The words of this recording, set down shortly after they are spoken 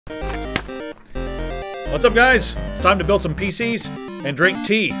What's up, guys? It's time to build some PCs and drink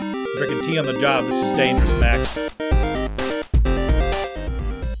tea. I'm drinking tea on the job. This is dangerous, Max.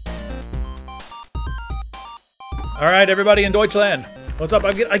 All right, everybody in Deutschland. What's up?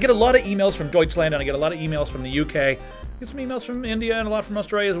 I get a lot of emails from Deutschland, and I get a lot of emails from the UK. I get some emails from India and a lot from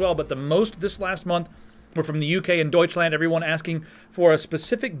Australia as well, but the most this last month were from the UK and Deutschland, everyone asking for a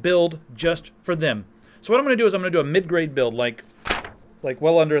specific build just for them. So what I'm going to do is I'm going to do a mid-grade build, like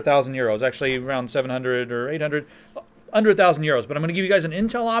well under 1,000 euros, actually around 700 or 800, under 1,000 euros. But I'm going to give you guys an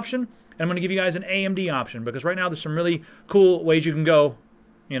Intel option, and I'm going to give you guys an AMD option, because right now there's some really cool ways you can go,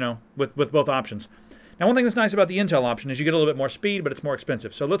 you know, with both options. Now, one thing that's nice about the Intel option is you get a little bit more speed, but it's more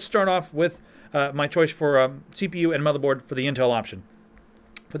expensive. So let's start off with my choice for CPU and motherboard for the Intel option.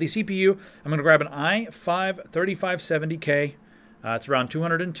 For the CPU, I'm going to grab an i5-3570K. It's around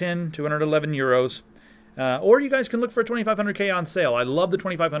 210, 211 euros. Or you guys can look for a 2500K on sale. I love the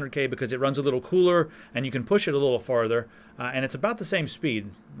 2500K because it runs a little cooler and you can push it a little farther, and it's about the same speed.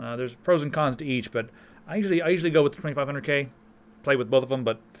 There's pros and cons to each, but I usually go with the 2500K, play with both of them,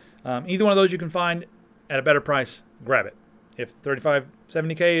 but either one of those you can find at a better price, grab it. If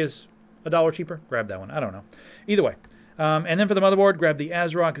 3570K is $1 cheaper, grab that one. I don't know. Either way. And then for the motherboard, grab the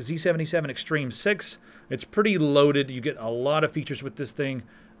ASRock Z77 Extreme 6. It's pretty loaded. You get a lot of features with this thing.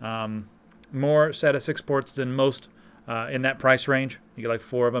 More SATA 6 ports than most in that price range. You get like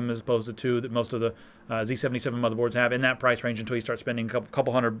 4 of them as opposed to 2 that most of the Z77 motherboards have in that price range until you start spending a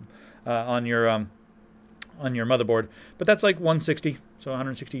couple hundred on your motherboard. But that's like 160, so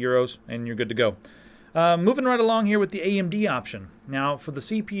 160 euros, and you're good to go. Moving right along here with the AMD option. Now for the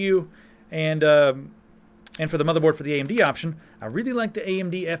CPU and for the motherboard for the AMD option, I really like the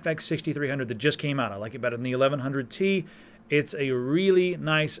AMD FX 6300 that just came out. I like it better than the 1100T. It's a really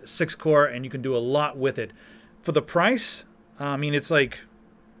nice 6-core, and you can do a lot with it. For the price, I mean, it's like,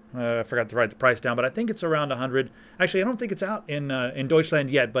 I forgot to write the price down, but I think it's around 100. Actually, I don't think it's out in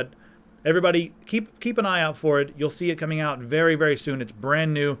Deutschland yet, but everybody, keep an eye out for it. You'll see it coming out very, very soon. It's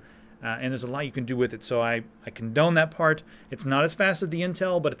brand new, and there's a lot you can do with it. So I condone that part. It's not as fast as the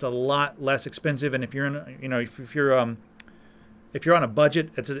Intel, but it's a lot less expensive. And if you're in, you know, if you're on a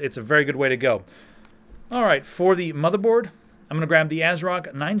budget, it's a very good way to go. All right, for the motherboard, I'm going to grab the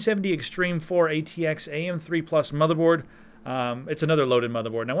ASRock 970 Extreme 4 ATX AM3 Plus motherboard. It's another loaded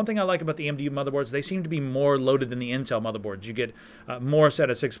motherboard. Now, one thing I like about the AMD motherboards, they seem to be more loaded than the Intel motherboards. You get more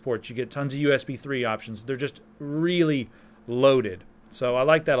SATA 6 ports. You get tons of USB 3 options. They're just really loaded. So I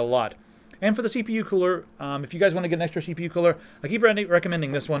like that a lot. And for the CPU cooler, if you guys want to get an extra CPU cooler, I keep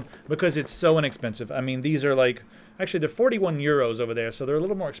recommending this one because it's so inexpensive. I mean, these are like, actually, they're 41 euros over there, so they're a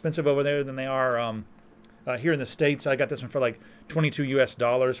little more expensive over there than they are here in the States. I got this one for like 22 US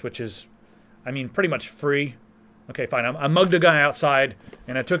dollars, which is, I mean, pretty much free. Okay, fine. I mugged a guy outside,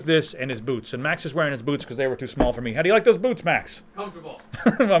 and I took this and his boots. And Max is wearing his boots because they were too small for me. How do you like those boots, Max? Comfortable.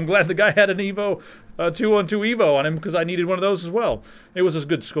 I'm glad the guy had an Evo, 2-on-2 Evo on him, because I needed one of those as well. It was a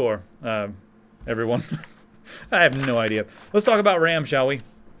good score, everyone. I have no idea. Let's talk about RAM, shall we?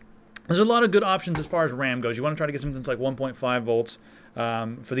 There's a lot of good options as far as RAM goes. You want to try to get something that's like 1.5 volts.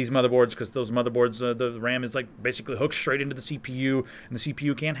 For these motherboards, because those motherboards, the RAM is like basically hooked straight into the CPU, and the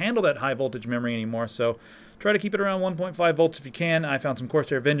CPU can't handle that high voltage memory anymore. So try to keep it around 1.5 volts if you can. I found some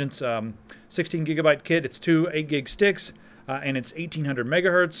Corsair Vengeance 16 gigabyte kit. It's 2 8-gig sticks, and it's 1800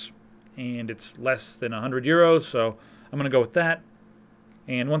 megahertz, and it's less than 100 euros. So I'm going to go with that.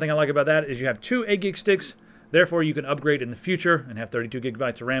 And one thing I like about that is you have 2 8-gig sticks. Therefore, you can upgrade in the future and have 32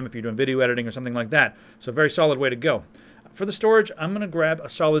 gigabytes of RAM if you're doing video editing or something like that. So a very solid way to go. For the storage, I'm going to grab a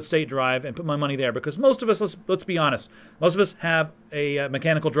solid-state drive and put my money there, because most of us, let's be honest, most of us have a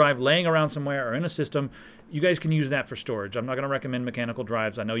mechanical drive laying around somewhere or in a system. You guys can use that for storage. I'm not going to recommend mechanical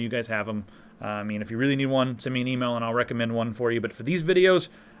drives. I know you guys have them. I mean, if you really need one, send me an email and I'll recommend one for you. But for these videos,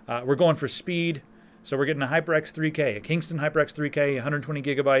 we're going for speed. So we're getting a HyperX 3K, a Kingston HyperX 3K, 120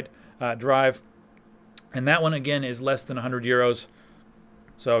 gigabyte drive. And that one, again, is less than 100 euros.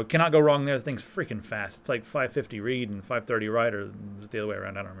 So cannot go wrong there. The thing's freaking fast. It's like 550 read and 530 write, or the other way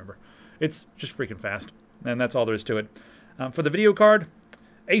around. I don't remember. It's just freaking fast. And that's all there is to it. For the video card,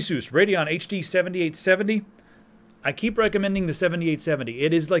 Asus Radeon HD 7870. I keep recommending the 7870.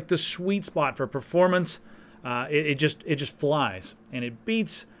 It is like the sweet spot for performance. It just flies. And it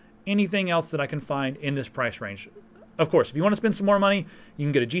beats anything else that I can find in this price range. Of course, if you want to spend some more money, you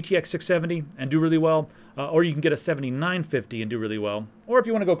can get a GTX 670 and do really well, or you can get a 7950 and do really well. Or if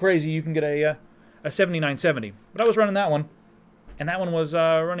you want to go crazy, you can get a 7970. But I was running that one, and that one was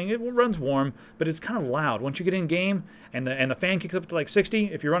running. It runs warm, but it's kind of loud. Once you get in game and the fan kicks up to like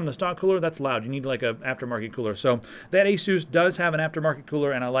 60, if you're running the stock cooler, that's loud. You need like a aftermarket cooler. So that Asus does have an aftermarket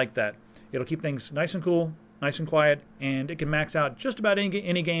cooler, and I like that. It'll keep things nice and cool, nice and quiet, and it can max out just about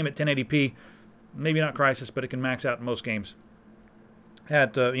any game at 1080p. Maybe not Crysis, but it can max out in most games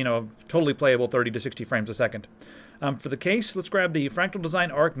at totally playable 30 to 60 frames a second. For the case, let's grab the Fractal Design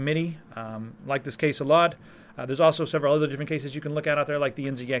Arc Mini. Like this case a lot. There's also several other different cases you can look at out there, like the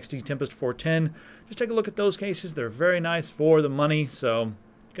NZXT Tempest 410. Just take a look at those cases. They're very nice for the money, so you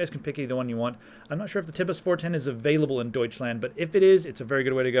guys can pick either one you want. I'm not sure if the Tempest 410 is available in Deutschland, but if it is, it's a very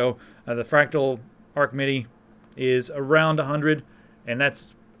good way to go. The Fractal Arc Mini is around 100, and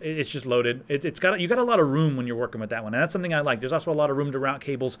it's just loaded. You got a lot of room when you're working with that one, and that's something I like. There's also a lot of room to route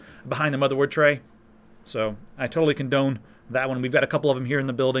cables behind the motherboard tray, so I totally condone that one. We've got a couple of them here in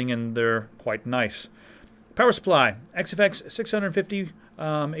the building, and they're quite nice. Power supply, XFX 650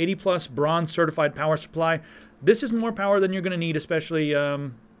 80 plus bronze certified power supply. This is more power than you're going to need, especially,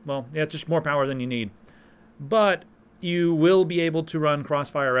 it's just more power than you need. But you will be able to run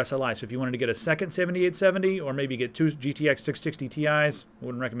Crossfire SLI. So if you wanted to get a second 7870 or maybe get two GTX 660 Ti's, I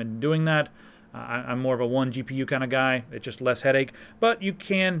wouldn't recommend doing that. I'm more of a one GPU kind of guy. It's just less headache. But you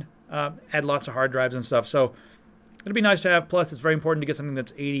can add lots of hard drives and stuff. So it'll be nice to have. Plus, it's very important to get something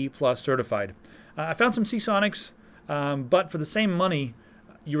that's 80 plus certified. I found some Seasonics, but for the same money,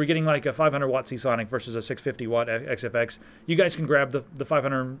 you were getting like a 500 watt Seasonic versus a 650 watt XFX. You guys can grab the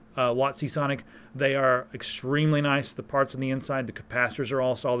 500 watt Seasonic. They are extremely nice. The parts on the inside, the capacitors are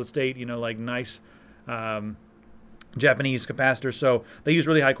all solid state, like nice Japanese capacitors. So they use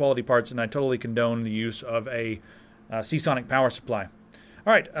really high quality parts, and I totally condone the use of a Seasonic power supply.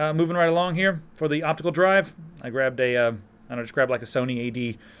 All right, moving right along here. For the optical drive, I grabbed just grabbed like a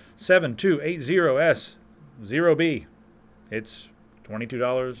Sony AD7280S0B. It's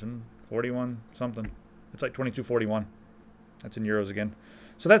 $22.41 something. It's like $22.41. That's in euros again.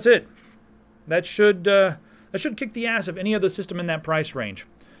 So that's it. That should kick the ass of any other system in that price range.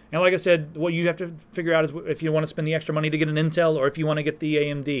 And like I said, what you have to figure out is if you want to spend the extra money to get an Intel or if you want to get the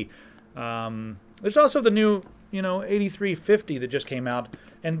AMD. There's also the new 8350 that just came out,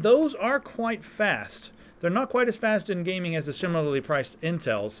 and those are quite fast. They're not quite as fast in gaming as the similarly priced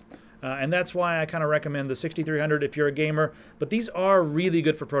Intels, and that's why I kind of recommend the 6300 if you're a gamer. But these are really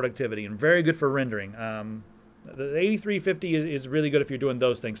good for productivity and very good for rendering. The 8350 is really good if you're doing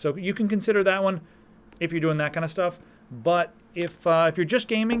those things. So you can consider that one if you're doing that kind of stuff. But if you're just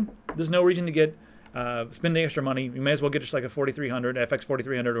gaming, there's no reason to spend the extra money. You may as well get just like a 4300, FX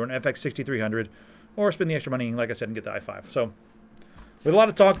 4300, or an FX 6300, or spend the extra money, like I said, and get the i5. So with a lot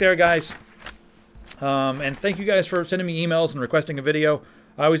of talk there, guys. And thank you guys for sending me emails and requesting a video.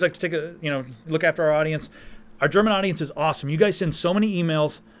 I always like to take look after our audience. Our German audience is awesome. You guys send so many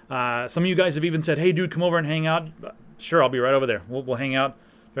emails. Some of you guys have even said, "Hey, dude, come over and hang out." Sure, I'll be right over there. We'll hang out,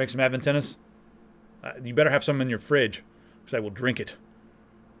 drink some Advent tennis. You better have some in your fridge, because I will drink it.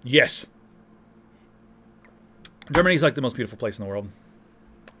 Yes. Germany's like the most beautiful place in the world.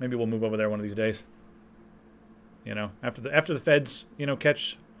 Maybe we'll move over there one of these days. After the feds,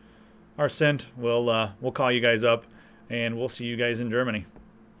 catch our scent, we'll call you guys up, and we'll see you guys in Germany.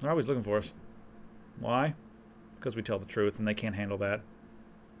 They're always looking for us. Why? Because we tell the truth, and they can't handle that.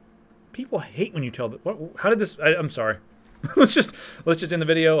 People hate when you tell how did this? I'm sorry. let's just end the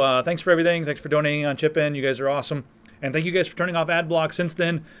video. Thanks for everything. Thanks for donating on Chip In. You guys are awesome, and thank you guys for turning off ad block. Since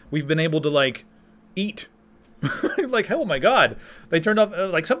then, we've been able to eat. Like, oh my God, they turned off.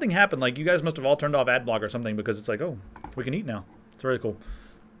 Something happened. You guys must have all turned off ad block or something, because it's like, oh, we can eat now. It's really cool.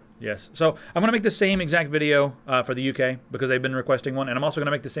 Yes. So I'm going to make the same exact video for the UK, because they've been requesting one. And I'm also going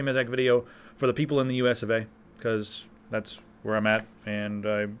to make the same exact video for the people in the US of A, because that's where I'm at. And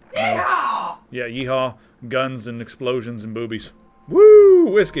yeehaw! Yeah, yeehaw, guns and explosions and boobies. Woo,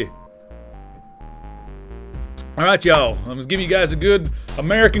 whiskey. All right, y'all. I'm going to give you guys a good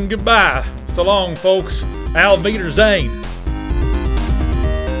American goodbye. So long, folks. Al Wiedersehen.